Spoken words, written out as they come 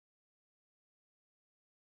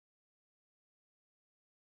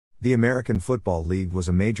The American Football League was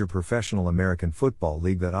a major professional American football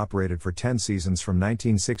league that operated for 10 seasons from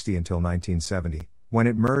 1960 until 1970, when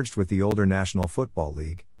it merged with the older National Football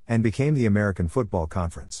League, and became the American Football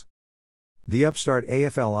Conference. The upstart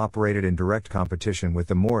AFL operated in direct competition with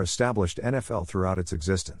the more established NFL throughout its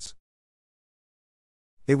existence.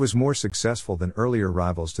 It was more successful than earlier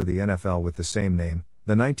rivals to the NFL with the same name,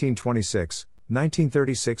 the 1926,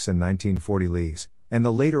 1936 and 1940 leagues, and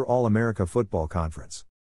the later All-America Football Conference.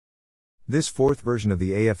 This fourth version of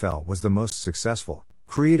the AFL was the most successful,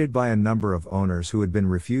 created by a number of owners who had been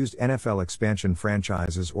refused NFL expansion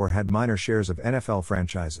franchises or had minor shares of NFL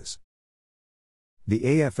franchises. The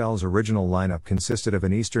AFL's original lineup consisted of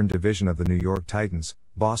an Eastern Division of the New York Titans,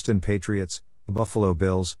 Boston Patriots, Buffalo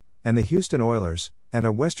Bills, and the Houston Oilers, and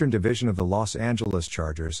a Western Division of the Los Angeles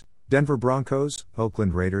Chargers, Denver Broncos,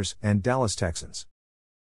 Oakland Raiders, and Dallas Texans.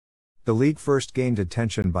 The league first gained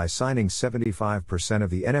attention by signing 75% of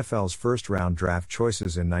the NFL's first-round draft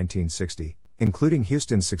choices in 1960, including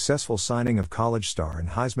Houston's successful signing of college star and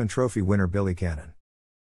Heisman Trophy winner Billy Cannon.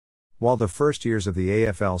 While the first years of the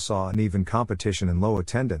AFL saw uneven competition and low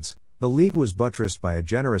attendance, the league was buttressed by a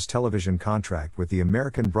generous television contract with the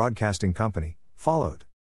American Broadcasting Company, followed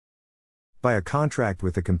by a contract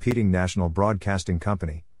with the competing National Broadcasting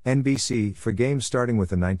Company, NBC, for games starting with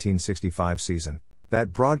the 1965 season,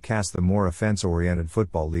 that broadcast the more offense-oriented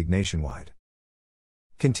football league nationwide.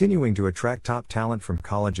 Continuing to attract top talent from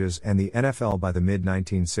colleges and the NFL by the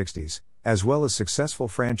mid-1960s, as well as successful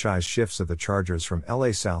franchise shifts of the Chargers from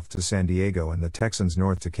LA South to San Diego and the Texans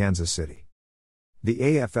north to Kansas City. The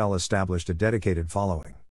AFL established a dedicated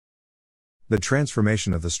following. The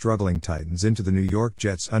transformation of the struggling Titans into the New York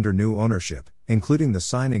Jets under new ownership, including the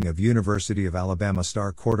signing of University of Alabama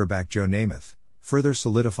star quarterback Joe Namath, further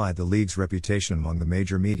solidified the league's reputation among the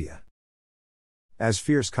major media. As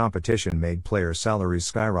fierce competition made players' salaries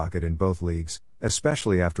skyrocket in both leagues,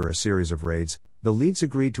 especially after a series of raids, the leagues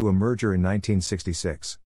agreed to a merger in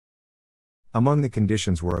 1966. Among the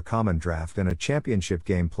conditions were a common draft and a championship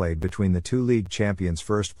game played between the two league champions,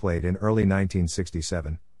 first played in early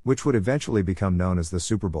 1967, which would eventually become known as the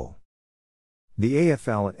Super Bowl. The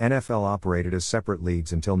AFL and NFL operated as separate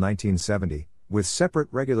leagues until 1970, with separate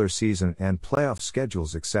regular season and playoff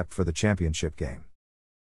schedules except for the championship game.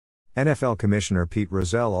 NFL Commissioner Pete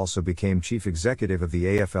Rozelle also became chief executive of the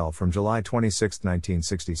AFL from July 26,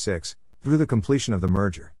 1966, through the completion of the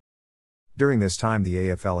merger. During this time the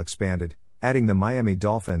AFL expanded, adding the Miami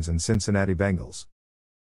Dolphins and Cincinnati Bengals.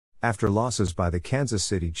 After losses by the Kansas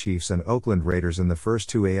City Chiefs and Oakland Raiders in the first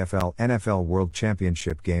two AFL-NFL World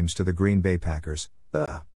Championship games to the Green Bay Packers,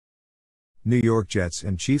 the New York Jets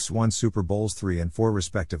and Chiefs won Super Bowls III and IV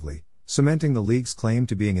respectively, cementing the league's claim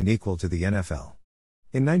to being an equal to the NFL.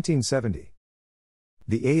 In 1970,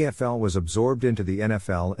 the AFL was absorbed into the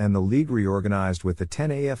NFL and the league reorganized with the 10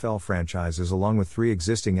 AFL franchises along with 3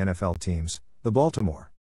 existing NFL teams, the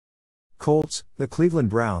Baltimore Colts, the Cleveland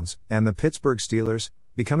Browns, and the Pittsburgh Steelers,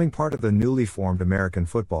 becoming part of the newly formed American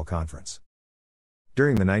Football Conference.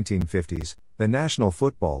 During the 1950s, the National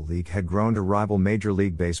Football League had grown to rival Major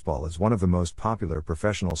League Baseball as one of the most popular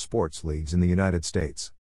professional sports leagues in the United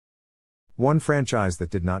States. One franchise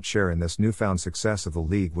that did not share in this newfound success of the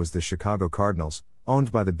league was the Chicago Cardinals,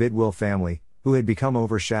 owned by the Bidwell family, who had become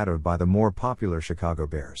overshadowed by the more popular Chicago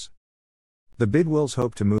Bears. The Bidwells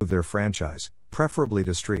hoped to move their franchise, preferably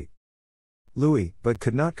to St. Louis, but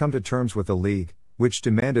could not come to terms with the league, which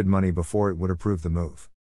demanded money before it would approve the move.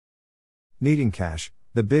 Needing cash,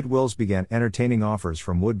 the Bidwells began entertaining offers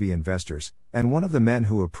from would-be investors, and one of the men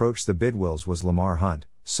who approached the Bidwells was Lamar Hunt,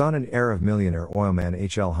 son and heir of millionaire oilman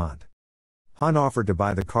H.L. Hunt. Hunt offered to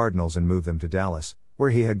buy the Cardinals and move them to Dallas, where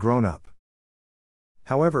he had grown up.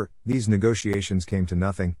 However, these negotiations came to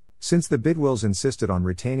nothing, since the Bidwells insisted on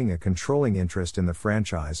retaining a controlling interest in the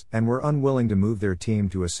franchise and were unwilling to move their team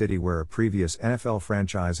to a city where a previous NFL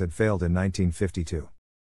franchise had failed in 1952.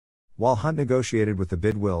 While Hunt negotiated with the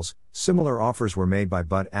Bidwells, similar offers were made by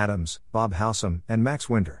Bud Adams, Bob Howsam, and Max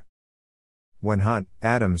Winder. When Hunt,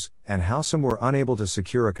 Adams, and Howsam were unable to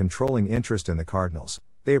secure a controlling interest in the Cardinals,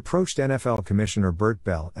 they approached NFL Commissioner Bert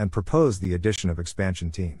Bell and proposed the addition of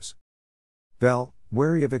expansion teams. Bell,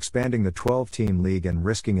 wary of expanding the 12-team league and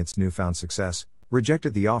risking its newfound success,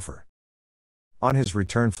 rejected the offer. On his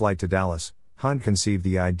return flight to Dallas, Hunt conceived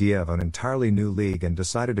the idea of an entirely new league and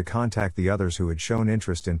decided to contact the others who had shown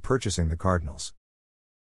interest in purchasing the Cardinals.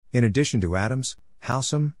 In addition to Adams,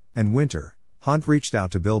 Howsam, and Winter, Hunt reached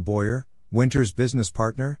out to Bill Boyer, Winter's business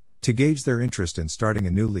partner, to gauge their interest in starting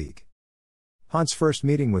a new league. Hunt's first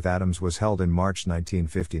meeting with Adams was held in March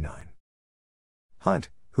 1959. Hunt,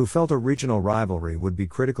 who felt a regional rivalry would be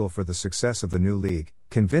critical for the success of the new league,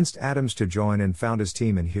 convinced Adams to join and found his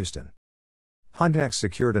team in Houston. Hunt next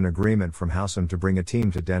secured an agreement from Howsam to bring a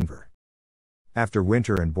team to Denver. After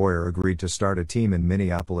Winter and Boyer agreed to start a team in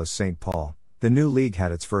Minneapolis-St. Paul, the new league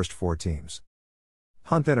had its first 4 teams.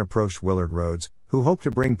 Hunt then approached Willard Rhodes, who hoped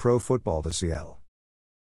to bring pro football to Seattle.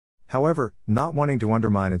 However, not wanting to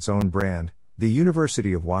undermine its own brand, the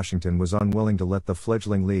University of Washington was unwilling to let the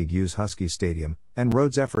fledgling league use Husky Stadium, and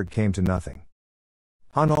Rhodes' effort came to nothing.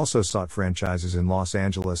 Hunt also sought franchises in Los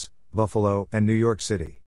Angeles, Buffalo, and New York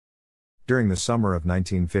City. During the summer of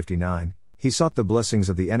 1959, he sought the blessings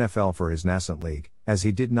of the NFL for his nascent league, as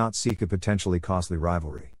he did not seek a potentially costly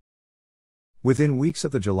rivalry. Within weeks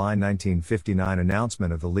of the July 1959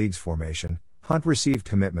 announcement of the league's formation, Hunt received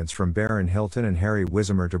commitments from Baron Hilton and Harry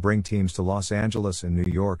Wismer to bring teams to Los Angeles and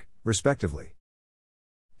New York, respectively.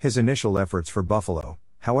 His initial efforts for Buffalo,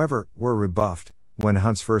 however, were rebuffed, when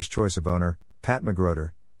Hunt's first choice of owner, Pat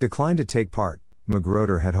McGroder, declined to take part.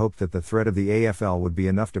 McGroder had hoped that the threat of the AFL would be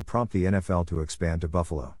enough to prompt the NFL to expand to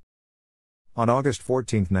Buffalo. On August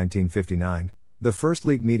 14, 1959, the first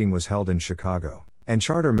league meeting was held in Chicago, and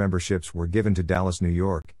charter memberships were given to Dallas, New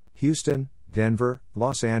York, Houston, Denver,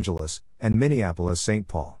 Los Angeles, and Minneapolis-St.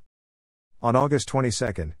 Paul. On August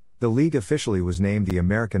 22, the league officially was named the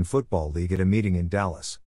American Football League at a meeting in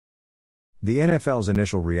Dallas. The NFL's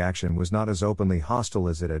initial reaction was not as openly hostile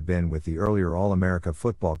as it had been with the earlier All-America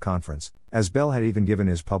Football Conference, as Bell had even given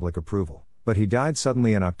his public approval, but he died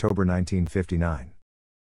suddenly in October 1959.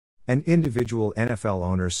 An individual NFL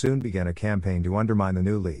owner soon began a campaign to undermine the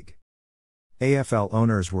new league. AFL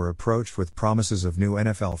owners were approached with promises of new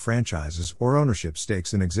NFL franchises or ownership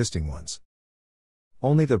stakes in existing ones.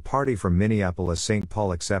 Only the party from Minneapolis-St.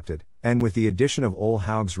 Paul accepted, and with the addition of Ole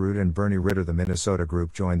Haugsrud and Bernie Ritter, the Minnesota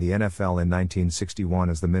group joined the NFL in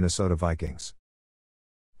 1961 as the Minnesota Vikings.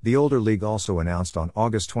 The older league also announced on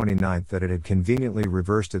August 29 that it had conveniently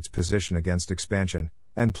reversed its position against expansion,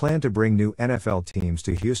 and planned to bring new NFL teams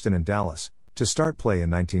to Houston and Dallas, to start play in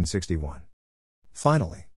 1961.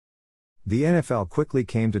 Finally, the NFL quickly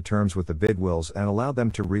came to terms with the Bidwills and allowed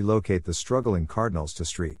them to relocate the struggling Cardinals to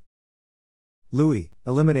St. Louis,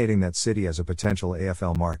 eliminating that city as a potential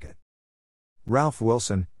AFL market. Ralph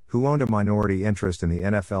Wilson, who owned a minority interest in the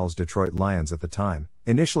NFL's Detroit Lions at the time,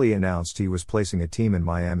 initially announced he was placing a team in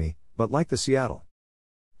Miami, but like the Seattle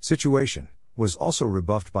situation, was also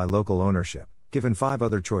rebuffed by local ownership, given 5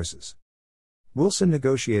 other choices. Wilson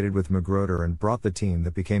negotiated with McGroder and brought the team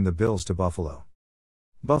that became the Bills to Buffalo.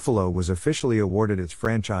 Buffalo was officially awarded its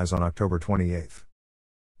franchise on October 28.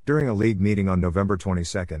 During a league meeting on November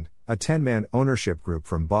 22, a 10-man ownership group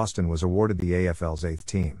from Boston was awarded the AFL's 8th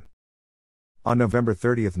team. On November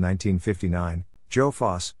 30, 1959, Joe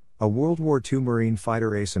Foss, a World War II Marine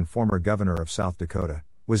fighter ace and former governor of South Dakota,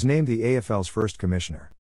 was named the AFL's first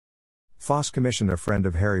commissioner. Foss commissioned a friend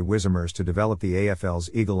of Harry Wismer's to develop the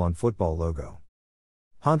AFL's Eagle on football logo.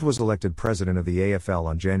 Hunt was elected president of the AFL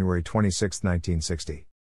on January 26, 1960.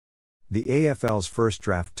 The AFL's first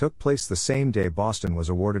draft took place the same day Boston was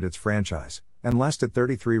awarded its franchise, and lasted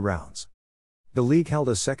 33 rounds. The league held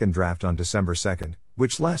a second draft on December 2,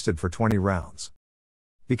 which lasted for 20 rounds.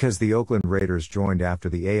 Because the Oakland Raiders joined after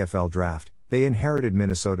the AFL draft, they inherited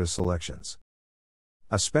Minnesota's selections.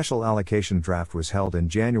 A special allocation draft was held in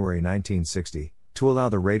January 1960, to allow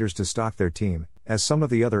the Raiders to stock their team, as some of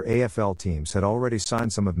the other AFL teams had already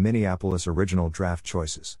signed some of Minneapolis' original draft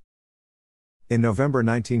choices. In November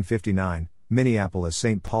 1959,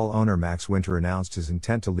 Minneapolis-St. Paul owner Max Winter announced his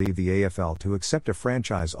intent to leave the AFL to accept a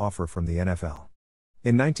franchise offer from the NFL.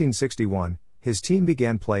 In 1961, his team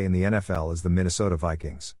began play in the NFL as the Minnesota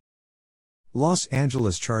Vikings. Los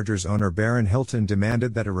Angeles Chargers owner Baron Hilton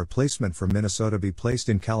demanded that a replacement for Minnesota be placed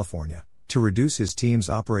in California, to reduce his team's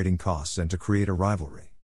operating costs and to create a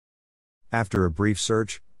rivalry. After a brief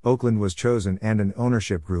search, Oakland was chosen and an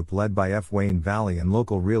ownership group led by F. Wayne Valley and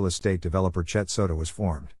local real estate developer Chet Soto was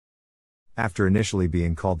formed. After initially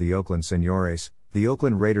being called the Oakland Señores, the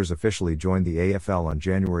Oakland Raiders officially joined the AFL on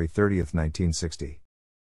January 30, 1960.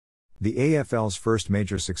 The AFL's first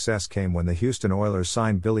major success came when the Houston Oilers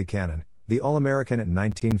signed Billy Cannon, the All-American and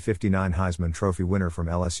 1959 Heisman Trophy winner from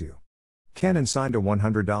LSU. Cannon signed a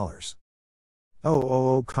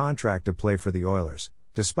 $100,000 contract to play for the Oilers,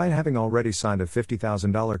 despite having already signed a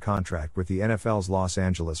 $50,000 contract with the NFL's Los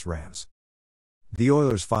Angeles Rams. The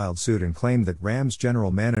Oilers filed suit and claimed that Rams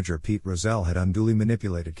general manager Pete Rozelle had unduly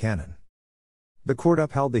manipulated Cannon. The court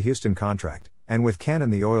upheld the Houston contract, and with Cannon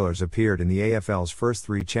the Oilers appeared in the AFL's first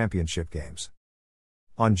 3 championship games.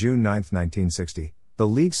 On June 9, 1960, the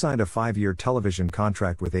league signed a 5-year television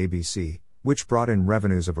contract with ABC, which brought in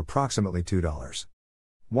revenues of approximately $2.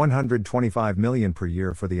 $125 million per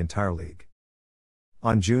year for the entire league.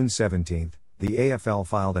 On June 17, the AFL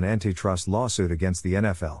filed an antitrust lawsuit against the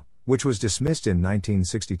NFL, which was dismissed in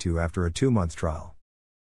 1962 after a 2-month trial.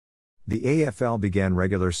 The AFL began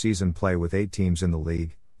regular season play with 8 teams in the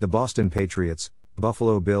league: the Boston Patriots,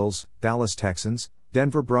 Buffalo Bills, Dallas Texans,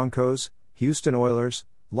 Denver Broncos, Houston Oilers,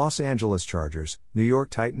 Los Angeles Chargers, New York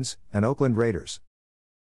Titans, and Oakland Raiders.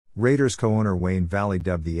 Raiders co-owner Wayne Valley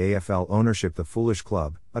dubbed the AFL ownership the Foolish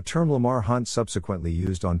Club, a term Lamar Hunt subsequently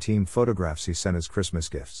used on team photographs he sent as Christmas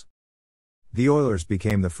gifts. The Oilers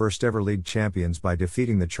became the first ever league champions by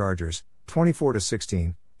defeating the Chargers,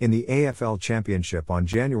 24-16, in the AFL Championship on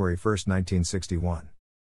January 1, 1961.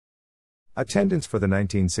 Attendance for the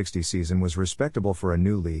 1960 season was respectable for a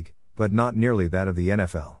new league, but not nearly that of the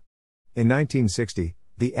NFL. In 1960,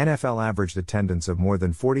 the NFL averaged attendance of more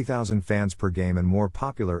than 40,000 fans per game, and more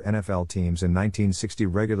popular NFL teams in 1960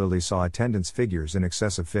 regularly saw attendance figures in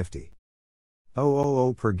excess of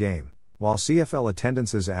 50,000 per game, while CFL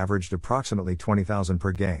attendances averaged approximately 20,000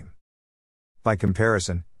 per game. By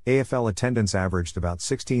comparison, AFL attendance averaged about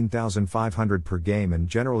 16,500 per game and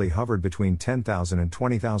generally hovered between 10,000 and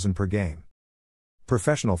 20,000 per game.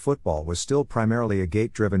 Professional football was still primarily a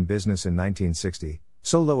gate-driven business in 1960,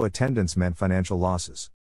 so low attendance meant financial losses.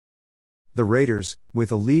 The Raiders,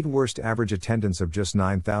 with a league worst average attendance of just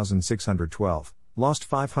 9,612, lost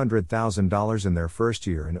 $500,000 in their first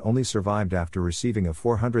year and only survived after receiving a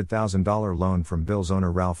 $400,000 loan from Bills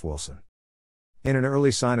owner Ralph Wilson. In an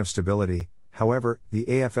early sign of stability, however, the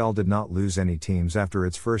AFL did not lose any teams after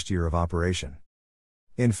its first year of operation.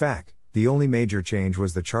 In fact, the only major change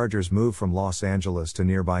was the Chargers' move from Los Angeles to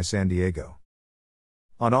nearby San Diego.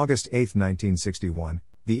 On August 8, 1961,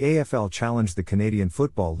 the AFL challenged the Canadian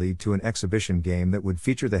Football League to an exhibition game that would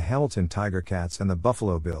feature the Hamilton Tiger Cats and the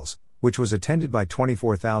Buffalo Bills, which was attended by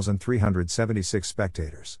 24,376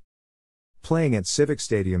 spectators. Playing at Civic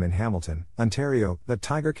Stadium in Hamilton, Ontario, the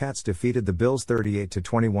Tiger Cats defeated the Bills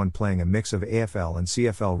 38-21, playing a mix of AFL and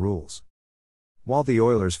CFL rules. While the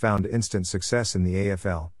Oilers found instant success in the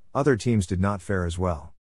AFL, other teams did not fare as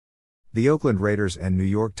well. The Oakland Raiders and New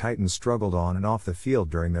York Titans struggled on and off the field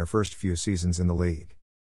during their first few seasons in the league.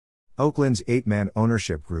 Oakland's 8-man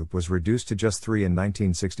ownership group was reduced to just 3 in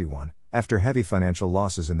 1961, after heavy financial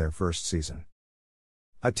losses in their first season.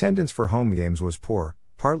 Attendance for home games was poor,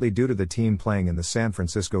 partly due to the team playing in the San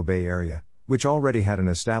Francisco Bay Area, which already had an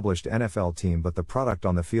established NFL team, but the product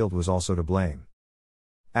on the field was also to blame.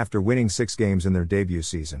 After winning 6 games in their debut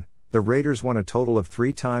season, the Raiders won a total of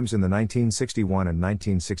 3 times in the 1961 and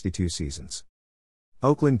 1962 seasons.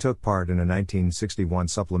 Oakland took part in a 1961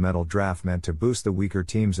 supplemental draft meant to boost the weaker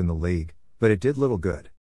teams in the league, but it did little good.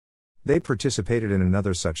 They participated in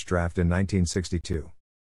another such draft in 1962.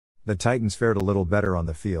 The Titans fared a little better on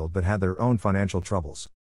the field but had their own financial troubles.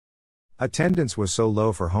 Attendance was so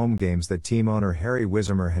low for home games that team owner Harry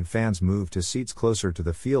Wismer had fans move to seats closer to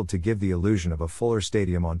the field to give the illusion of a fuller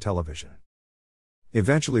stadium on television.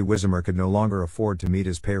 Eventually Wismer could no longer afford to meet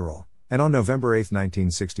his payroll, and on November 8,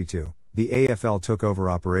 1962, the AFL took over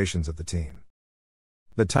operations of the team.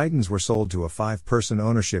 The Titans were sold to a 5-person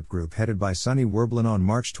ownership group headed by Sonny Werblin on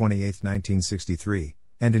March 28, 1963,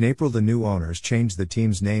 and in April the new owners changed the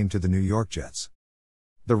team's name to the New York Jets.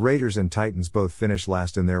 The Raiders and Titans both finished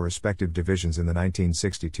last in their respective divisions in the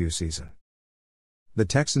 1962 season. The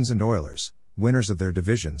Texans and Oilers, winners of their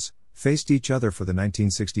divisions, faced each other for the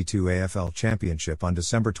 1962 AFL Championship on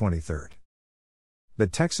December 23. The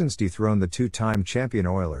Texans dethroned the 2-time champion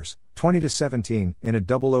Oilers, 20-17, in a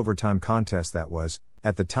double overtime contest that was,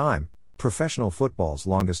 at the time, professional football's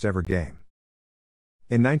longest ever game.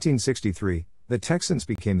 In 1963, the Texans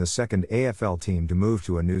became the second AFL team to move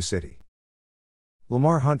to a new city.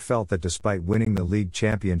 Lamar Hunt felt that despite winning the league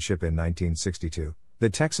championship in 1962, the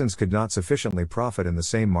Texans could not sufficiently profit in the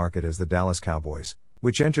same market as the Dallas Cowboys,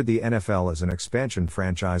 which entered the NFL as an expansion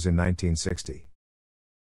franchise in 1960.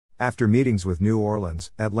 After meetings with New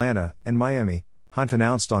Orleans, Atlanta, and Miami, Hunt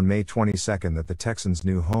announced on May 22 that the Texans'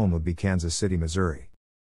 new home would be Kansas City, Missouri.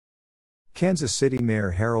 Kansas City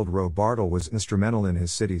Mayor Harold Roe Bartle was instrumental in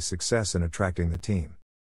his city's success in attracting the team.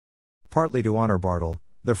 Partly to honor Bartle,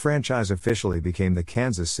 the franchise officially became the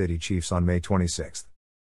Kansas City Chiefs on May 26.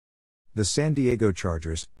 The San Diego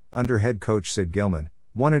Chargers, under head coach Sid Gilman,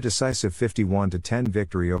 won a decisive 51-10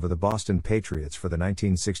 victory over the Boston Patriots for the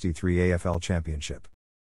 1963 AFL Championship.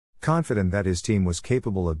 Confident that his team was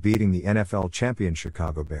capable of beating the NFL champion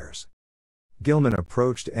Chicago Bears, Gilman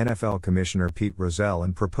approached NFL Commissioner Pete Rozelle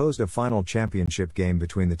and proposed a final championship game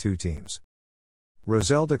between the two teams.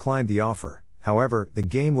 Rozelle declined the offer, however, the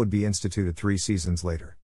game would be instituted 3 seasons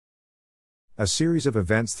later. A series of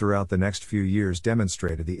events throughout the next few years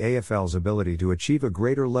demonstrated the AFL's ability to achieve a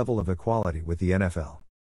greater level of equality with the NFL.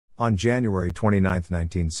 On January 29,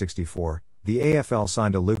 1964, the AFL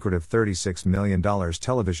signed a lucrative $36 million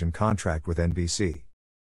television contract with NBC,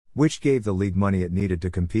 which gave the league money it needed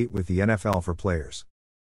to compete with the NFL for players.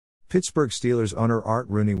 Pittsburgh Steelers owner Art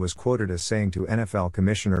Rooney was quoted as saying to NFL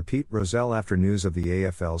Commissioner Pete Rozelle after news of the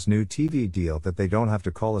AFL's new TV deal that they don't have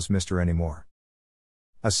to call us Mr. anymore.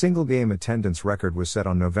 A single game attendance record was set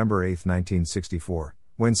on November 8, 1964,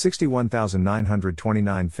 when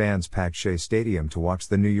 61,929 fans packed Shea Stadium to watch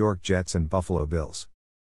the New York Jets and Buffalo Bills.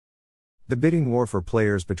 The bidding war for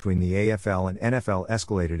players between the AFL and NFL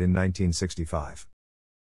escalated in 1965.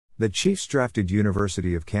 The Chiefs drafted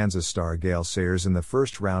University of Kansas star Gale Sayers in the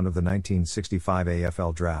first round of the 1965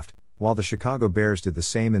 AFL draft, while the Chicago Bears did the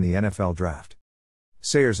same in the NFL draft.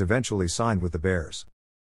 Sayers eventually signed with the Bears.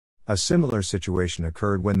 A similar situation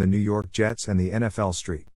occurred when the New York Jets and the NFL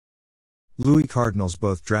St. Louis Cardinals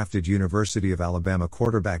both drafted University of Alabama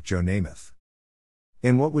quarterback Joe Namath.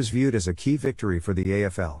 In what was viewed as a key victory for the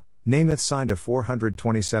AFL, Namath signed a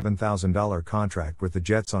 $427,000 contract with the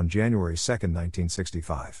Jets on January 2,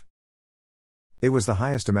 1965. It was the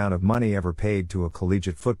highest amount of money ever paid to a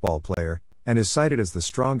collegiate football player, and is cited as the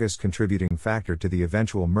strongest contributing factor to the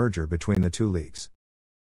eventual merger between the two leagues.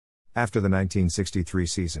 After the 1963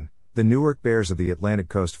 season, the Newark Bears of the Atlantic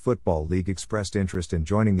Coast Football League expressed interest in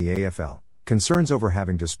joining the AFL. Concerns over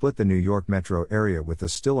having to split the New York metro area with the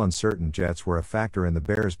still uncertain Jets were a factor in the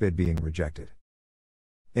Bears' bid being rejected.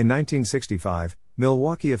 In 1965,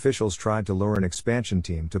 Milwaukee officials tried to lure an expansion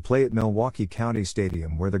team to play at Milwaukee County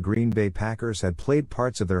Stadium, where the Green Bay Packers had played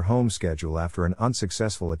parts of their home schedule after an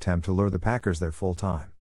unsuccessful attempt to lure the Packers there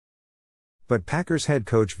full-time. But Packers head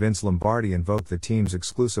coach Vince Lombardi invoked the team's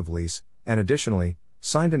exclusive lease, and additionally,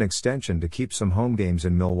 signed an extension to keep some home games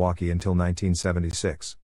in Milwaukee until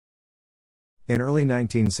 1976. In early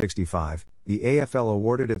 1965, the AFL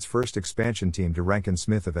awarded its first expansion team to Rankin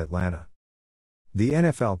Smith of Atlanta. The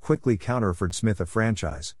NFL quickly counter-offered Smith a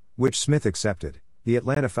franchise, which Smith accepted. The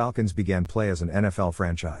Atlanta Falcons began play as an NFL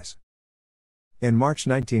franchise. In March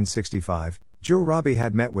 1965, Joe Robbie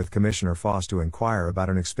had met with Commissioner Foss to inquire about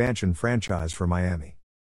an expansion franchise for Miami.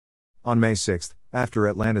 On May 6, after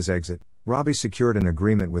Atlanta's exit, Robbie secured an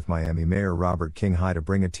agreement with Miami Mayor Robert King High to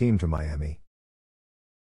bring a team to Miami.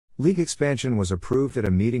 League expansion was approved at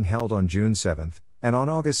a meeting held on June 7, and on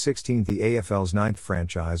August 16 the AFL's ninth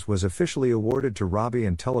franchise was officially awarded to Robbie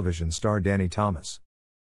and television star Danny Thomas.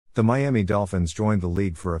 The Miami Dolphins joined the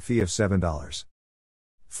league for a fee of $7.5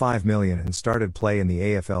 million and started play in the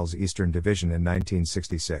AFL's Eastern Division in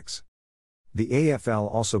 1966. The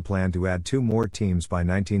AFL also planned to add 2 more teams by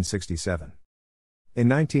 1967. In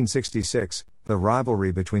 1966, the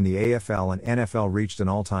rivalry between the AFL and NFL reached an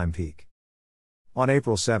all-time peak. On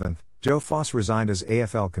April 7, Joe Foss resigned as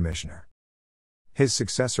AFL commissioner. His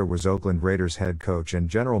successor was Oakland Raiders head coach and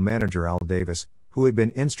general manager Al Davis, who had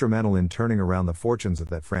been instrumental in turning around the fortunes of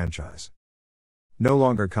that franchise. No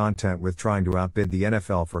longer content with trying to outbid the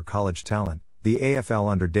NFL for college talent, the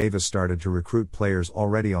AFL under Davis started to recruit players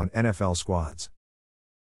already on NFL squads.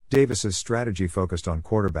 Davis's strategy focused on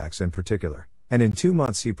quarterbacks in particular, and in 2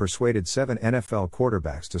 months he persuaded 7 NFL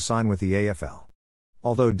quarterbacks to sign with the AFL.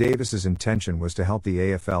 Although Davis's intention was to help the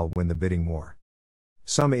AFL win the bidding war,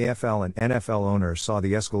 some AFL and NFL owners saw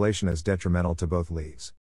the escalation as detrimental to both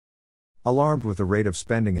leagues. Alarmed with the rate of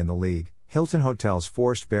spending in the league, Hilton Hotels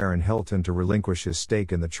forced Baron Hilton to relinquish his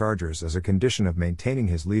stake in the Chargers as a condition of maintaining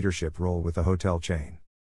his leadership role with the hotel chain.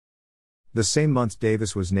 The same month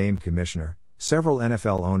Davis was named commissioner, several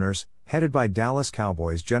NFL owners, headed by Dallas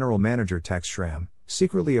Cowboys general manager Tex Schramm,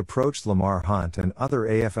 secretly approached Lamar Hunt and other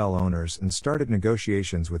AFL owners and started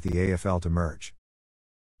negotiations with the AFL to merge.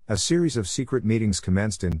 A series of secret meetings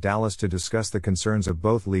commenced in Dallas to discuss the concerns of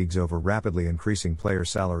both leagues over rapidly increasing player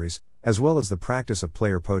salaries, as well as the practice of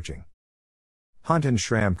player poaching. Hunt and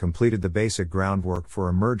Schramm completed the basic groundwork for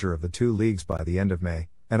a merger of the two leagues by the end of May,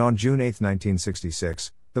 and on June 8,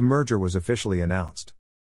 1966, the merger was officially announced.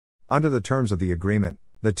 Under the terms of the agreement,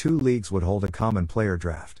 the two leagues would hold a common player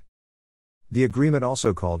draft. The agreement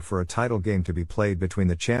also called for a title game to be played between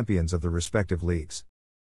the champions of the respective leagues.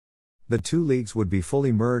 The two leagues would be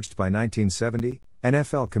fully merged by 1970.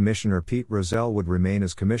 NFL Commissioner Pete Rozelle would remain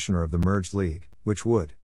as commissioner of the merged league, which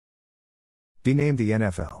would be named the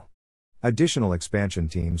NFL. Additional expansion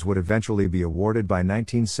teams would eventually be awarded by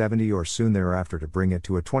 1970 or soon thereafter to bring it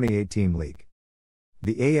to a 28-team league.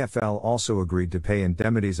 The AFL also agreed to pay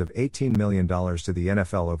indemnities of $18 million to the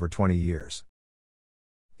NFL over 20 years.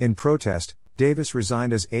 In protest, Davis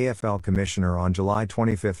resigned as AFL commissioner on July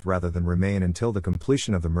 25 rather than remain until the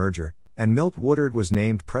completion of the merger. and Milt Woodard was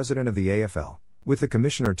named president of the AFL, with the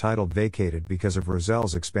commissioner title vacated because of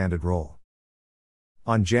Rozell's expanded role.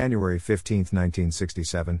 On January 15,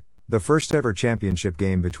 1967, the first ever championship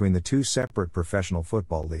game between the two separate professional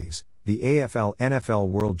football leagues, the AFL-NFL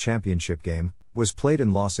World Championship game, was played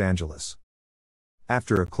in Los Angeles.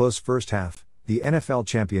 After a close first half, the NFL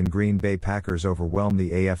champion Green Bay Packers overwhelmed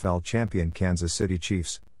the AFL champion Kansas City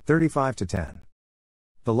Chiefs, 35-10.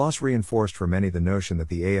 The loss reinforced for many the notion that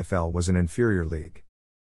the AFL was an inferior league.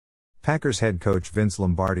 Packers head coach Vince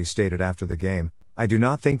Lombardi stated after the game, "I do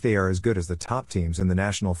not think they are as good as the top teams in the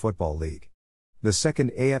National Football League." The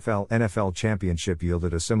second AFL-NFL championship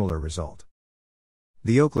yielded a similar result.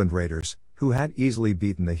 The Oakland Raiders, who had easily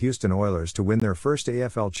beaten the Houston Oilers to win their first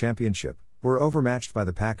AFL championship, were overmatched by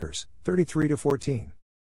the Packers, 33-14.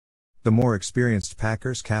 The more experienced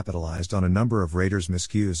Packers capitalized on a number of Raiders'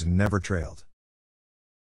 miscues and never trailed.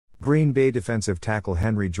 Green Bay defensive tackle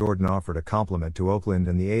Henry Jordan offered a compliment to Oakland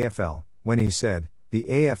and the AFL, when he said, "The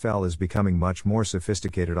AFL is becoming much more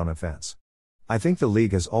sophisticated on offense. I think the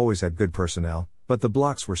league has always had good personnel, but the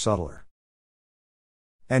blocks were subtler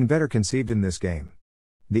and better conceived in this game."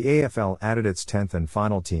 The AFL added its 10th and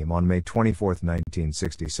final team on May 24,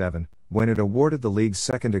 1967, when it awarded the league's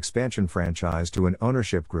second expansion franchise to an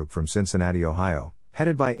ownership group from Cincinnati, Ohio,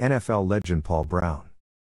 headed by NFL legend Paul Brown.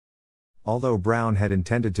 Although Brown had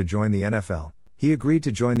intended to join the NFL, he agreed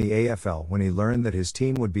to join the AFL when he learned that his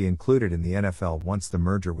team would be included in the NFL once the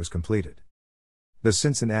merger was completed. The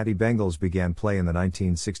Cincinnati Bengals began play in the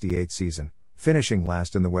 1968 season, finishing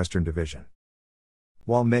last in the Western Division.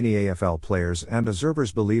 While many AFL players and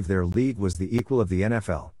observers believe their league was the equal of the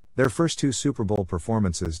NFL, their first two Super Bowl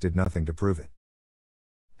performances did nothing to prove it.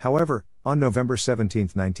 However, on November 17,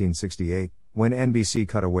 1968, when NBC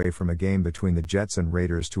cut away from a game between the Jets and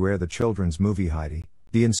Raiders to air the children's movie Heidi,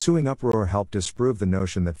 the ensuing uproar helped disprove the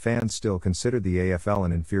notion that fans still considered the AFL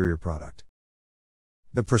an inferior product.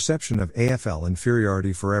 The perception of AFL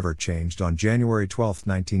inferiority forever changed on January 12,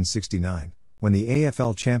 1969, when the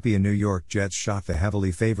AFL champion New York Jets shocked the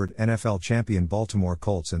heavily favored NFL champion Baltimore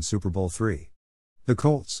Colts in Super Bowl III. The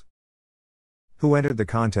Colts, who entered the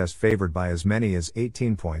contest favored by as many as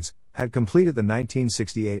 18 points, had completed the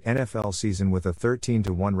 1968 NFL season with a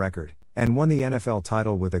 13-1 record, and won the NFL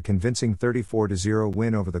title with a convincing 34-0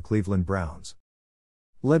 win over the Cleveland Browns.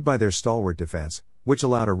 Led by their stalwart defense, which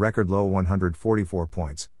allowed a record-low 144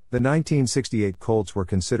 points, the 1968 Colts were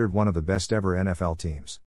considered one of the best ever NFL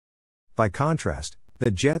teams. By contrast,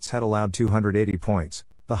 the Jets had allowed 280 points,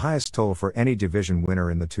 the highest total for any division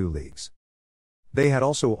winner in the two leagues. They had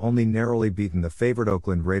also only narrowly beaten the favored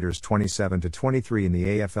Oakland Raiders 27-23 in the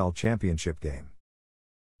AFL championship game.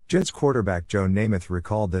 Jets quarterback Joe Namath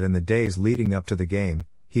recalled that in the days leading up to the game,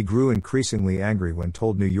 he grew increasingly angry when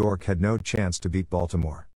told New York had no chance to beat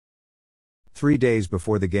Baltimore. 3 days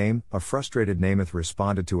before the game, a frustrated Namath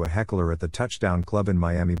responded to a heckler at the Touchdown Club in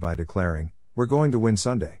Miami by declaring, "We're going to win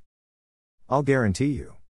Sunday. I'll guarantee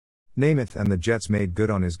you." Namath and the Jets made good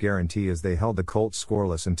on his guarantee as they held the Colts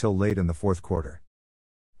scoreless until late in the fourth quarter.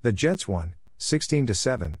 The Jets won,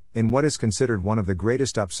 16-7, in what is considered one of the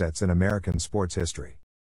greatest upsets in American sports history.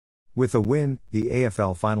 With the win, the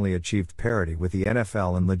AFL finally achieved parity with the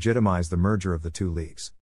NFL and legitimized the merger of the two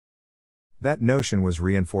leagues. That notion was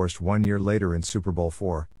reinforced 1 year later in Super Bowl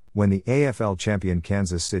IV, when the AFL champion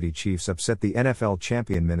Kansas City Chiefs upset the NFL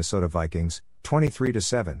champion Minnesota Vikings,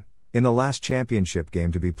 23-7, in the last championship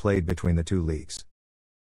game to be played between the two leagues.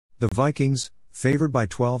 The Vikings, favored by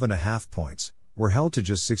 12.5 points, were held to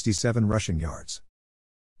just 67 rushing yards.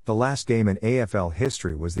 The last game in AFL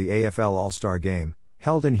history was the AFL All-Star Game,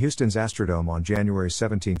 held in Houston's Astrodome on January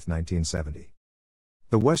 17, 1970.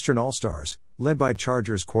 The Western All-Stars, led by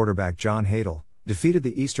Chargers quarterback John Hadl, defeated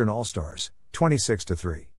the Eastern All-Stars,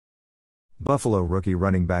 26-3. Buffalo rookie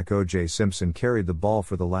running back O.J. Simpson carried the ball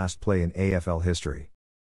for the last play in AFL history.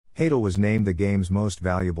 Hadl was named the game's most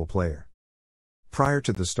valuable player. Prior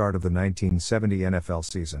to the start of the 1970 NFL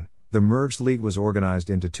season, the merged league was organized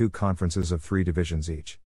into two conferences of 3 divisions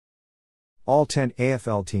each. All 10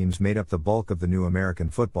 AFL teams made up the bulk of the new American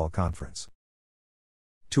Football Conference.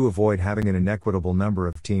 To avoid having an inequitable number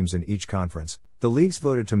of teams in each conference, the leagues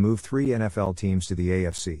voted to move 3 NFL teams to the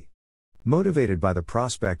AFC. Motivated by the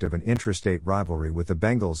prospect of an intrastate rivalry with the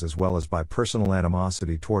Bengals as well as by personal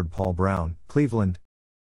animosity toward Paul Brown, Cleveland,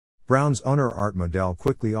 Browns owner Art Modell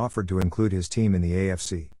quickly offered to include his team in the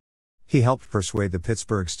AFC. He helped persuade the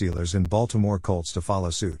Pittsburgh Steelers and Baltimore Colts to follow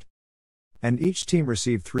suit. And each team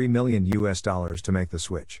received $3 million to make the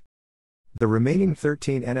switch. The remaining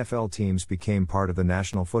 13 NFL teams became part of the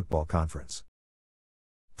National Football Conference.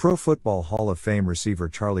 Pro Football Hall of Fame receiver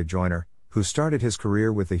Charlie Joyner, who started his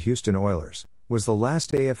career with the Houston Oilers, was the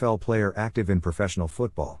last AFL player active in professional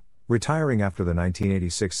football, retiring after the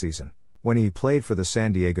 1986 season, when he played for the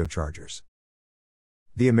San Diego Chargers.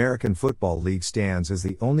 The American Football League stands as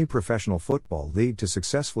the only professional football league to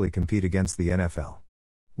successfully compete against the NFL.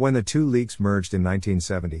 When the two leagues merged in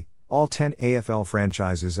 1970, all 10 AFL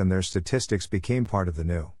franchises and their statistics became part of the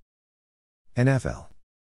new NFL.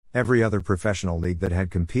 Every other professional league that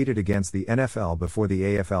had competed against the NFL before the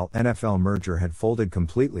AFL-NFL merger had folded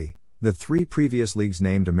completely, the three previous leagues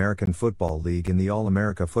named American Football League in the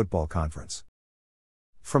All-America Football Conference.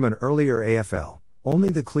 From an earlier AFL, only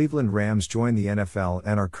the Cleveland Rams joined the NFL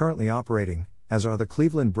and are currently operating, as are the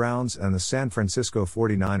Cleveland Browns and the San Francisco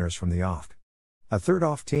 49ers from the off. A third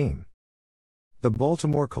off team. The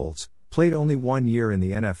Baltimore Colts played only 1 year in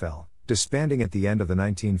the NFL, disbanding at the end of the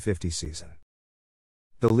 1950 season.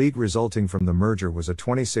 The league resulting from the merger was a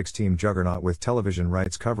 26-team juggernaut with television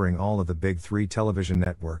rights covering all of the big three television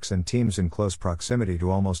networks and teams in close proximity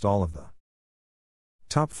to almost all of the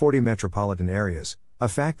top 40 metropolitan areas, a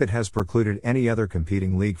fact that has precluded any other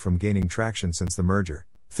competing league from gaining traction since the merger.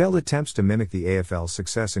 Failed attempts to mimic the AFL's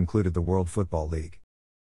success included the World Football League,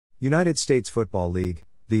 United States Football League,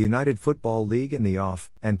 the United Football League and the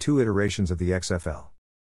OFF, and two iterations of the XFL.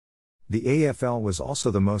 The AFL was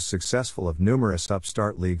also the most successful of numerous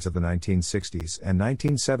upstart leagues of the 1960s and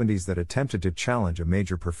 1970s that attempted to challenge a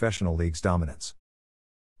major professional league's dominance.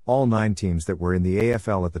 All 9 teams that were in the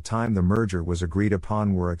AFL at the time the merger was agreed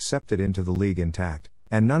upon were accepted into the league intact,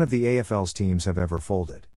 and none of the AFL's teams have ever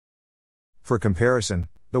folded. For comparison,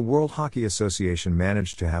 the World Hockey Association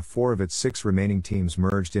managed to have 4 of its 6 remaining teams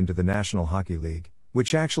merged into the National Hockey League,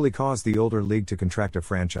 which actually caused the older league to contract a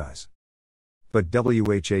franchise. But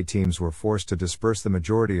WHA teams were forced to disperse the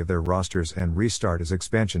majority of their rosters and restart as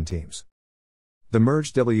expansion teams. The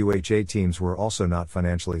merged WHA teams were also not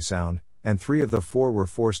financially sound, and 3 of the 4 were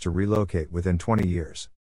forced to relocate within 20 years.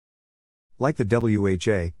 Like the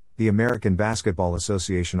WHA, the American Basketball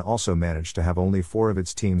Association also managed to have only 4 of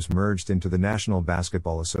its teams merged into the National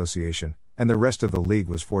Basketball Association, and the rest of the league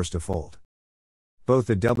was forced to fold. Both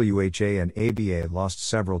the WHA and ABA lost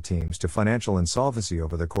several teams to financial insolvency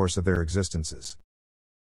over the course of their existences.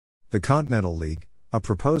 The Continental League, a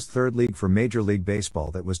proposed third league for Major League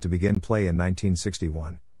Baseball that was to begin play in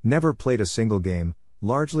 1961, never played a single game,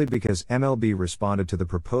 largely because MLB responded to the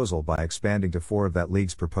proposal by expanding to 4 of that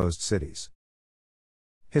league's proposed cities.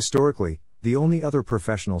 Historically, the only other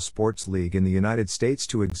professional sports league in the United States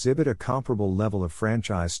to exhibit a comparable level of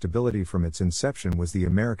franchise stability from its inception was the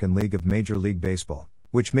American League of Major League Baseball,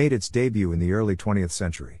 which made its debut in the early 20th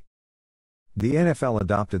century. The NFL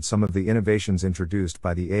adopted some of the innovations introduced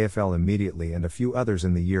by the AFL immediately and a few others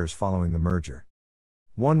in the years following the merger.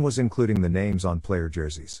 One was including the names on player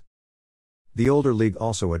jerseys. The older league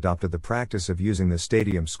also adopted the practice of using the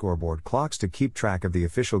stadium scoreboard clocks to keep track of the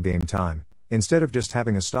official game time, instead of just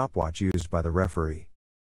having a stopwatch used by the referee.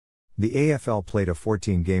 The AFL played a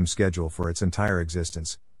 14-game schedule for its entire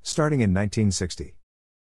existence, starting in 1960.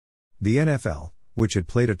 The NFL, which had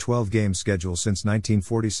played a 12-game schedule since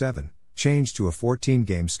 1947, changed to a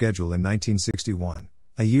 14-game schedule in 1961,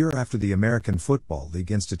 a year after the American Football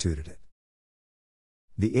League instituted it.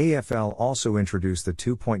 The AFL also introduced the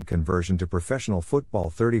 2-point conversion to professional football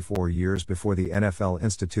 34 years before the NFL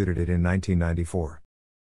instituted it in 1994.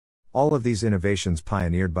 All of these innovations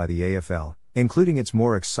pioneered by the AFL, including its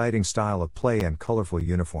more exciting style of play and colorful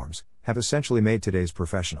uniforms, have essentially made today's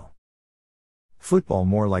professional football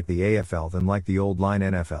more like the AFL than like the old-line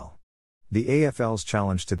NFL. The AFL's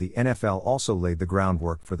challenge to the NFL also laid the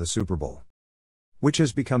groundwork for the Super Bowl, which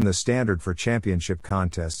has become the standard for championship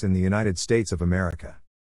contests in the United States of America.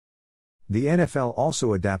 The NFL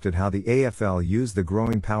also adapted how the AFL used the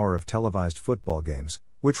growing power of televised football games,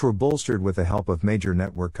 which were bolstered with the help of major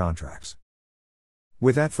network contracts.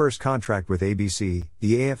 With that first contract with ABC,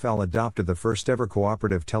 the AFL adopted the first ever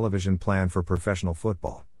cooperative television plan for professional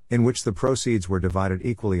football, in which the proceeds were divided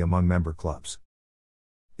equally among member clubs.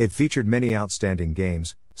 It featured many outstanding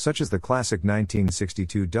games, such as the classic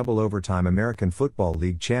 1962 double overtime American Football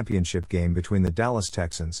League championship game between the Dallas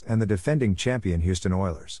Texans and the defending champion Houston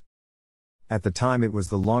Oilers. At the time it was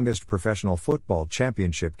the longest professional football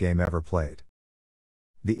championship game ever played.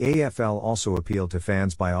 The AFL also appealed to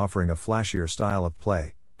fans by offering a flashier style of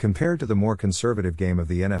play, compared to the more conservative game of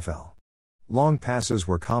the NFL. Long passes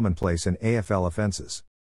were commonplace in AFL offenses.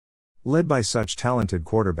 Led by such talented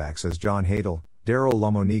quarterbacks as John Hadle, Darryl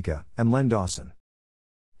LaMonica, and Len Dawson.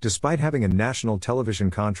 Despite having a national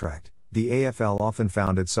television contract, the AFL often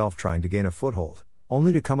found itself trying to gain a foothold,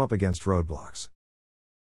 only to come up against roadblocks.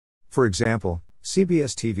 For example,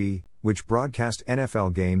 CBS TV, which broadcast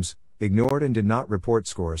NFL games, ignored and did not report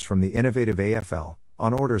scores from the innovative AFL,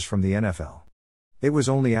 on orders from the NFL. It was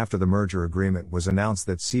only after the merger agreement was announced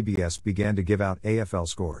that CBS began to give out AFL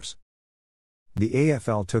scores. The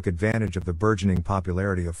AFL took advantage of the burgeoning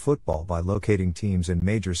popularity of football by locating teams in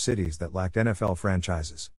major cities that lacked NFL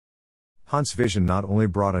franchises. Hunt's vision not only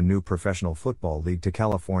brought a new professional football league to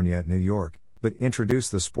California and New York, but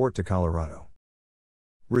introduced the sport to Colorado,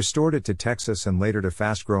 restored it to Texas and later to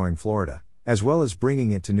fast-growing Florida, as well as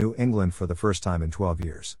bringing it to New England for the first time in 12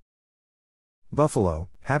 years. Buffalo,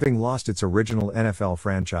 having lost its original NFL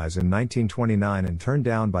franchise in 1929 and turned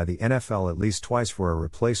down by the NFL at least twice for a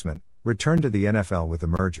replacement, returned to the NFL with the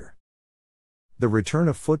merger. The return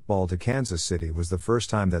of football to Kansas City was the first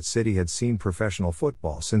time that city had seen professional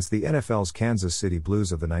football since the NFL's Kansas City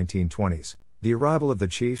Blues of the 1920s, the arrival of the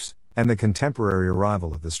Chiefs, and the contemporary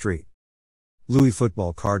arrival of the Street Louis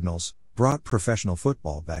football Cardinals, brought professional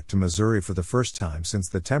football back to Missouri for the first time since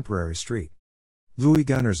the temporary Street Louis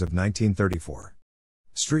Gunners of 1934.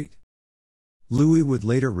 Street Louis would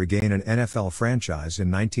later regain an NFL franchise in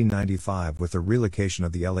 1995 with the relocation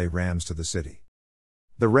of the LA Rams to the city.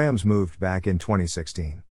 The Rams moved back in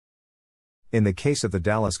 2016. In the case of the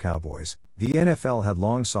Dallas Cowboys, the NFL had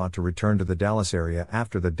long sought to return to the Dallas area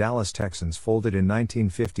after the Dallas Texans folded in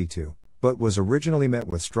 1952, but was originally met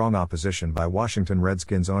with strong opposition by Washington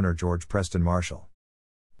Redskins owner George Preston Marshall,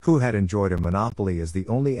 who had enjoyed a monopoly as the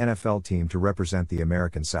only NFL team to represent the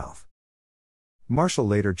American South. Marshall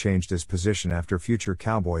later changed his position after future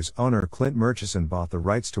Cowboys owner Clint Murchison bought the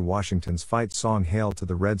rights to Washington's fight song "Hail to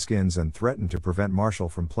the Redskins" and threatened to prevent Marshall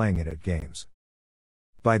from playing it at games.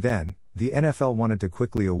 By then, the NFL wanted to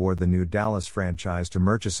quickly award the new Dallas franchise to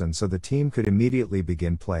Murchison so the team could immediately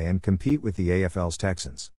begin play and compete with the AFL's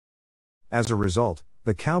Texans. As a result,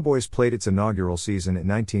 the Cowboys played its inaugural season in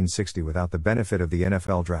 1960 without the benefit of the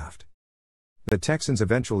NFL draft. The Texans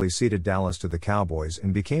eventually ceded Dallas to the Cowboys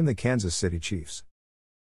and became the Kansas City Chiefs.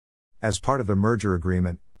 As part of the merger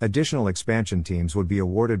agreement, additional expansion teams would be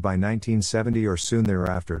awarded by 1970 or soon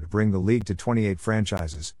thereafter to bring the league to 28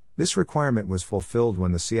 franchises. This requirement was fulfilled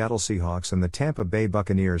when the Seattle Seahawks and the Tampa Bay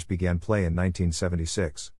Buccaneers began play in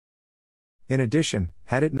 1976. In addition,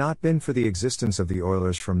 had it not been for the existence of the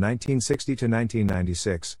Oilers from 1960 to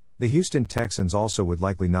 1996, the Houston Texans also would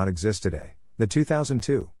likely not exist today. The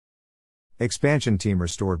 2002 expansion team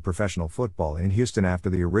restored professional football in Houston after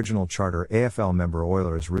the original charter AFL member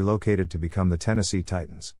Oilers relocated to become the Tennessee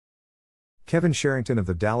Titans. Kevin Sherrington of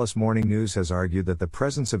the Dallas Morning News has argued that the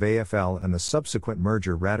presence of AFL and the subsequent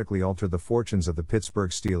merger radically altered the fortunes of the Pittsburgh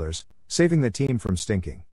Steelers, saving the team from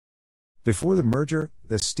stinking. Before the merger,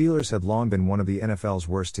 the Steelers had long been one of the NFL's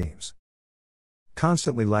worst teams.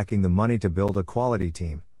 Constantly lacking the money to build a quality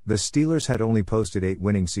team, the Steelers had only posted 8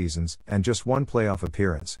 winning seasons and just 1 playoff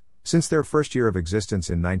appearance since their first year of existence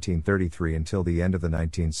in 1933 until the end of the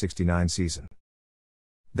 1969 season.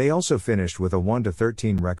 They also finished with a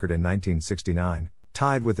 1-13 record in 1969,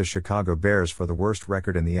 tied with the Chicago Bears for the worst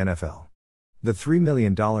record in the NFL. The $3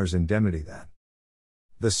 million indemnity that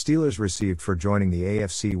the Steelers received for joining the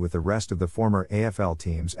AFC with the rest of the former AFL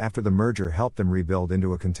teams after the merger helped them rebuild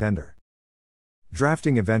into a contender,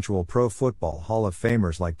 drafting eventual Pro Football Hall of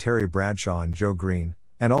Famers like Terry Bradshaw and Joe Green,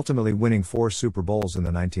 and ultimately winning 4 Super Bowls in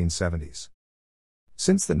the 1970s.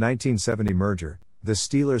 Since the 1970 merger, the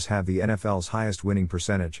Steelers have the NFL's highest winning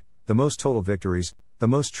percentage, the most total victories, the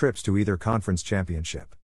most trips to either conference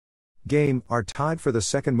championship game, are tied for the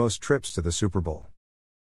second most trips to the Super Bowl,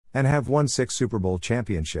 and have won 6 Super Bowl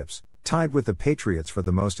championships, tied with the Patriots for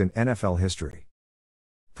the most in NFL history.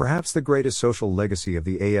 Perhaps the greatest social legacy of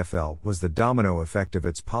the AFL was the domino effect of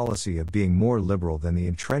its policy of being more liberal than the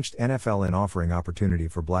entrenched NFL in offering opportunity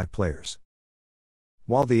for black players.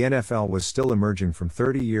 While the NFL was still emerging from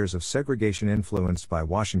 30 years of segregation influenced by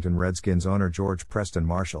Washington Redskins owner George Preston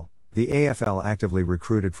Marshall, the AFL actively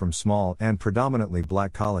recruited from small and predominantly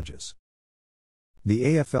black colleges. The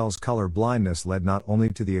AFL's color blindness led not only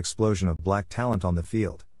to the explosion of black talent on the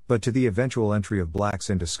field, but to the eventual entry of blacks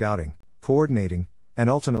into scouting, coordinating, and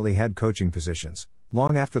ultimately head coaching positions,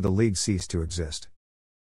 long after the league ceased to exist.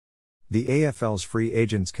 The AFL's free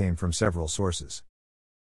agents came from several sources.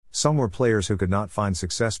 Some were players who could not find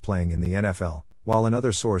success playing in the NFL, while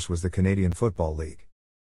another source was the Canadian Football League.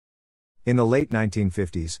 In the late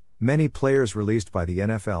 1950s, many players released by the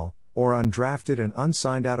NFL, or undrafted and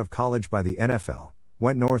unsigned out of college by the NFL,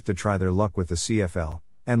 went north to try their luck with the CFL,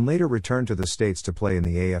 and later returned to the States to play in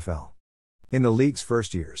the AFL. In the league's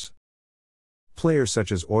first years, players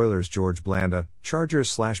such as Oilers' George Blanda,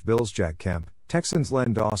 Chargers/Bills' Jack Kemp, Texans'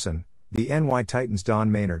 Len Dawson, the NY Titans'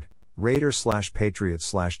 Don Maynard,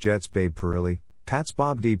 Raiders/Patriots/Jets' Babe Parilli, Pats'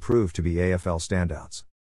 Bob D proved to be AFL standouts.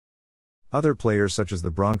 Other players such as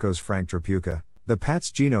the Broncos' Frank Tripucka, the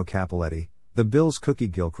Pats' Gino Cappelletti, the Bills' Cookie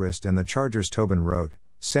Gilchrist and the Chargers' Tobin Rote,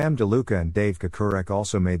 Sam DeLuca and Dave Kakurek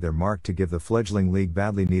also made their mark to give the fledgling league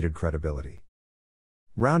badly needed credibility.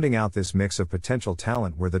 Rounding out this mix of potential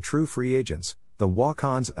talent were the true free agents, the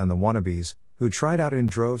walk-ons and the wannabes, who tried out in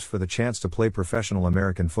droves for the chance to play professional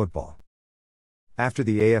American football. After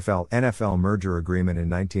the AFL-NFL merger agreement in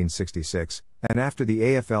 1966, and after the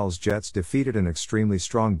AFL's Jets defeated an extremely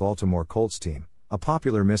strong Baltimore Colts team, a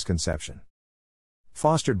popular misconception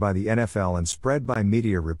fostered by the NFL and spread by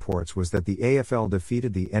media reports was that the AFL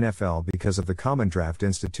defeated the NFL because of the common draft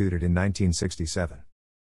instituted in 1967.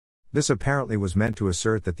 This apparently was meant to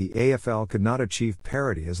assert that the AFL could not achieve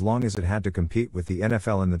parity as long as it had to compete with the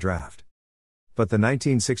NFL in the draft. But the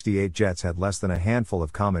 1968 Jets had less than a handful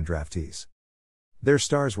of common draftees. Their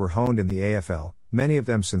stars were honed in the AFL, many of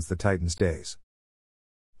them since the Titans' days.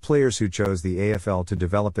 Players who chose the AFL to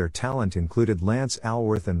develop their talent included Lance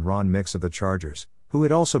Alworth and Ron Mix of the Chargers, who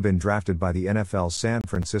had also been drafted by the NFL's San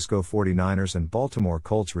Francisco 49ers and Baltimore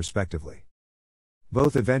Colts respectively.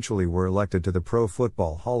 Both eventually were elected to the Pro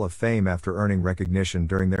Football Hall of Fame after earning recognition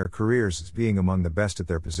during their careers as being among the best at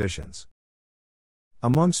their positions.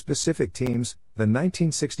 Among specific teams, the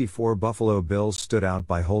 1964 Buffalo Bills stood out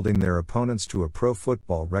by holding their opponents to a pro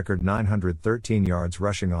football record 913 yards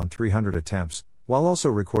rushing on 300 attempts, while also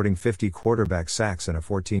recording 50 quarterback sacks in a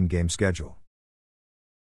 14-game schedule.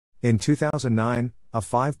 In 2009, a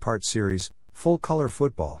 5-part series, Full Color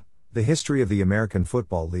Football, The History of the American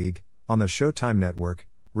Football League, on the Showtime network,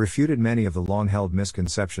 refuted many of the long-held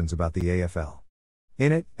misconceptions about the AFL.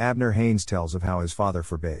 In it, Abner Haynes tells of how his father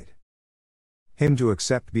forbade him to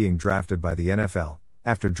accept being drafted by the NFL,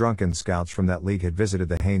 after drunken scouts from that league had visited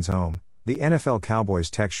the Haynes home. The NFL Cowboys'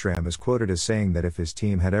 Tex Schramm is quoted as saying that if his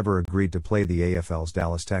team had ever agreed to play the AFL's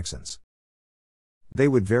Dallas Texans, they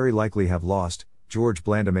would very likely have lost. George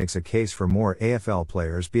Blanda makes a case for more AFL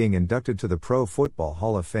players being inducted to the Pro Football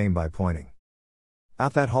Hall of Fame by pointing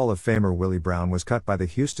out that Hall of Famer Willie Brown was cut by the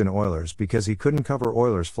Houston Oilers because he couldn't cover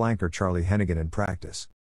Oilers flanker Charlie Hennigan in practice.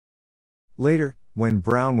 Later, when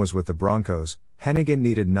Brown was with the Broncos, Hennigan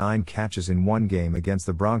needed 9 catches in one game against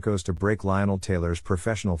the Broncos to break Lionel Taylor's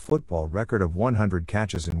professional football record of 100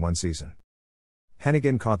 catches in one season.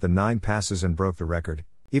 Hennigan caught the 9 passes and broke the record,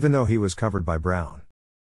 even though he was covered by Brown.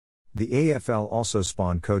 The AFL also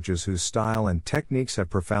spawned coaches whose style and techniques have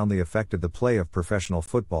profoundly affected the play of professional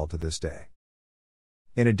football to this day.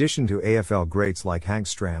 In addition to AFL greats like Hank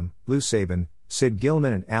Stram, Lou Saban, Sid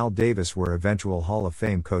Gilman and Al Davis were eventual Hall of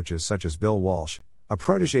Fame coaches such as Bill Walsh, a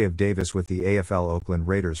protege of Davis with the AFL Oakland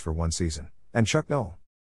Raiders for one season, and Chuck Noll,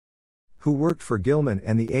 who worked for Gilman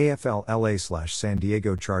and the AFL LA/San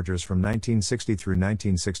Diego Chargers from 1960 through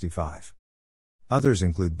 1965. Others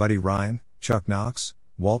include Buddy Ryan, Chuck Knox,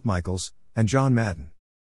 Walt Michaels, and John Madden.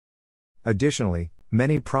 Additionally,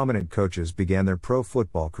 many prominent coaches began their pro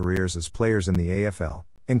football careers as players in the AFL,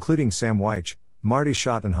 including Sam Wyche, Marty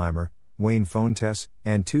Schottenheimer, Wayne Fontes,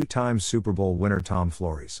 and 2-time Super Bowl winner Tom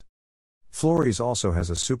Flores. Flores also has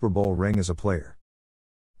a Super Bowl ring as a player.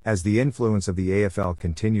 As the influence of the AFL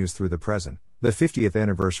continues through the present, the 50th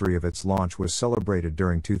anniversary of its launch was celebrated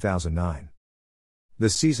during 2009. The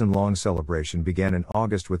season-long celebration began in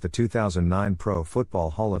August with the 2009 Pro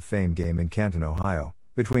Football Hall of Fame game in Canton, Ohio,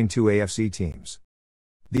 between 2 AFC teams.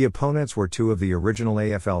 The opponents were 2 of the original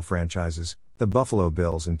AFL franchises, the Buffalo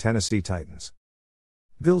Bills and Tennessee Titans.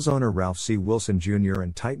 Bills owner Ralph C. Wilson Jr.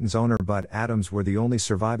 and Titans owner Bud Adams were the only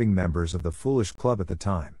surviving members of the Foolish Club at the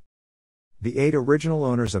time. The 8 original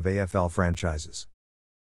owners of AFL franchises.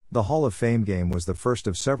 The Hall of Fame game was the first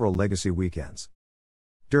of several legacy weekends,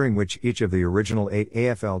 during which each of the original 8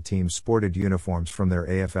 AFL teams sported uniforms from their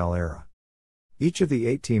AFL era. Each of the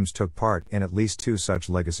 8 teams took part in at least 2 such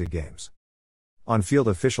legacy games. On-field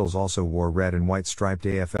officials also wore red and white striped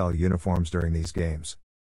AFL uniforms during these games.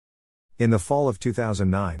 In the fall of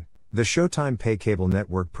 2009, the Showtime pay cable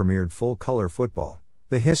network premiered Full Color Football,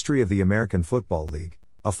 The History of the American Football League,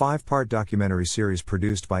 a 5-part documentary series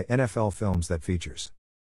produced by NFL Films that features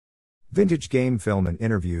vintage game film and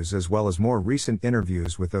interviews as well as more recent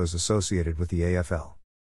interviews with those associated with the AFL.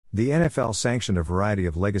 The NFL sanctioned a variety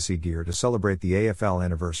of legacy gear to celebrate the AFL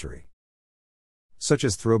anniversary, such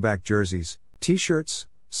as throwback jerseys, t-shirts,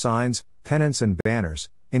 signs, pennants and banners,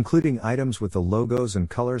 including items with the logos and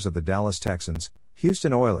colors of the Dallas Texans,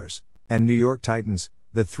 Houston Oilers, and New York Titans,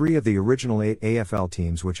 the 3 of the original 8 AFL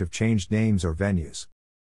teams which have changed names or venues.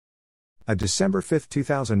 A December 5,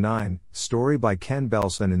 2009, story by Ken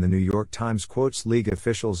Belson in the New York Times quotes league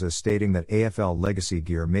officials as stating that AFL legacy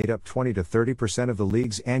gear made up 20 to 30% of the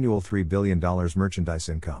league's annual $3 billion merchandise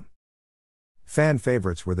income. Fan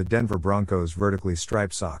favorites were the Denver Broncos' vertically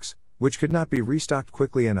striped socks, which could not be restocked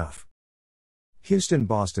quickly enough. Houston,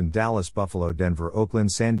 Boston, Dallas, Buffalo, Denver,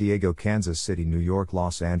 Oakland, San Diego, Kansas City, New York,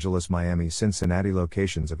 Los Angeles, Miami, Cincinnati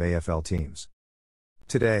locations of AFL teams.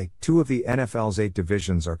 Today, 2 of the NFL's 8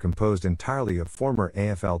 divisions are composed entirely of former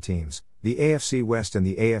AFL teams, the AFC West and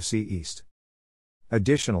the AFC East.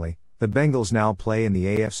 Additionally, the Bengals now play in the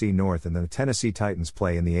AFC North and the Tennessee Titans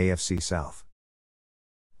play in the AFC South.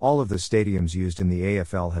 All of the stadiums used in the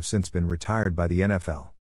AFL have since been retired by the NFL.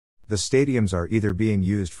 The stadiums are either being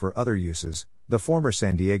used for other uses: the former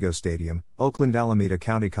San Diego Stadium, Oakland Alameda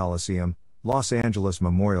County Coliseum, Los Angeles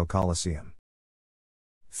Memorial Coliseum,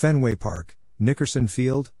 Fenway Park, Nickerson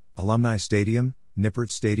Field, Alumni Stadium, Nippert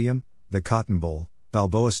Stadium, the Cotton Bowl,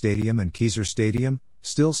 Balboa Stadium and Keyser Stadium,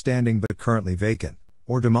 still standing but currently vacant,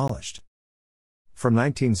 or demolished. From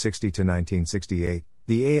 1960 to 1968,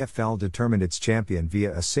 the AFL determined its champion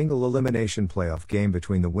via a single elimination playoff game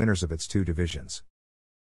between the winners of its 2 divisions.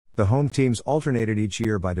 The home teams alternated each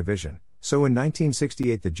year by division, so in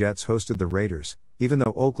 1968 the Jets hosted the Raiders, even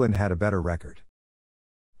though Oakland had a better record.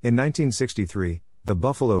 In 1963, the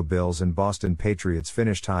Buffalo Bills and Boston Patriots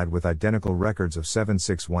finished tied with identical records of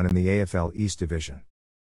 7-6-1 in the AFL East Division.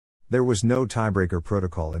 There was no tiebreaker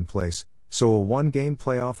protocol in place, so a 1-game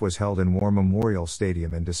playoff was held in War Memorial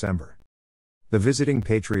Stadium in December. The visiting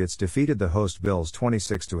Patriots defeated the host Bills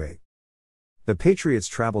 26-8. The Patriots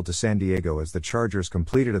traveled to San Diego as the Chargers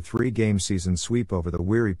completed a 3-game season sweep over the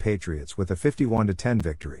weary Patriots with a 51-10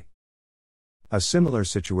 victory. A similar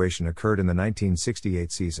situation occurred in the 1968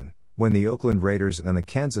 season, when the Oakland Raiders and the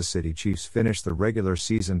Kansas City Chiefs finished the regular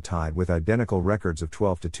season tied with identical records of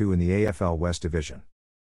 12-2 in the AFL West Division.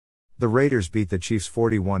 The Raiders beat the Chiefs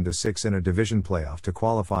 41-6 in a division playoff to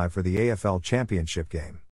qualify for the AFL Championship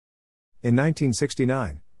game. In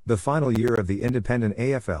 1969, the final year of the independent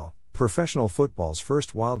AFL, professional football's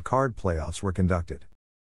first wild-card playoffs were conducted.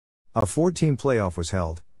 A 4-team playoff was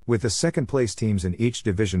held, with the second-place teams in each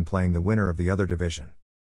division playing the winner of the other division.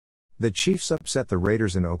 The Chiefs upset the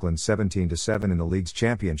Raiders in Oakland 17-7 in the league's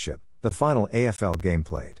championship, the final AFL game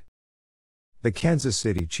played. The Kansas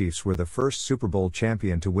City Chiefs were the first Super Bowl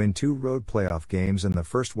champion to win 2 road playoff games and the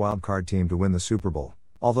first wildcard team to win the Super Bowl,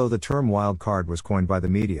 although the term wildcard was coined by the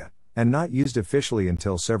media, and not used officially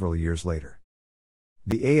until several years later.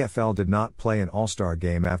 The AFL did not play an All-Star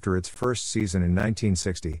game after its first season in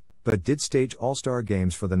 1960, but did stage All-Star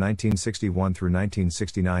games for the 1961 through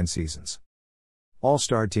 1969 seasons.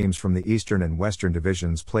 All-Star teams from the Eastern and Western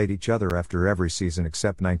divisions played each other after every season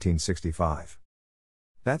except 1965.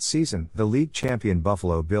 That season, the league champion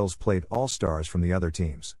Buffalo Bills played All-Stars from the other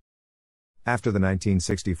teams. After the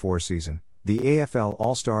 1964 season, the AFL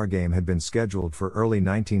All-Star Game had been scheduled for early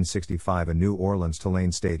 1965 in New Orleans'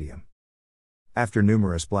 Tulane Stadium. After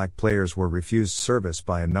numerous black players were refused service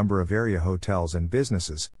by a number of area hotels and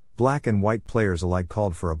businesses, black and white players alike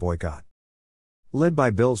called for a boycott. Led by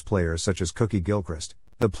Bills players such as Cookie Gilchrist,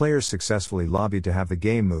 the players successfully lobbied to have the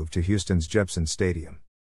game moved to Houston's Jepson Stadium.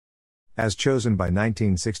 As chosen by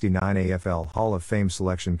 1969 AFL Hall of Fame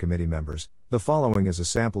Selection Committee members, the following is a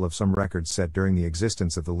sample of some records set during the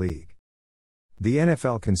existence of the league. The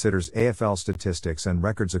NFL considers AFL statistics and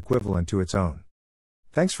records equivalent to its own.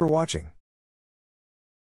 Thanks for watching.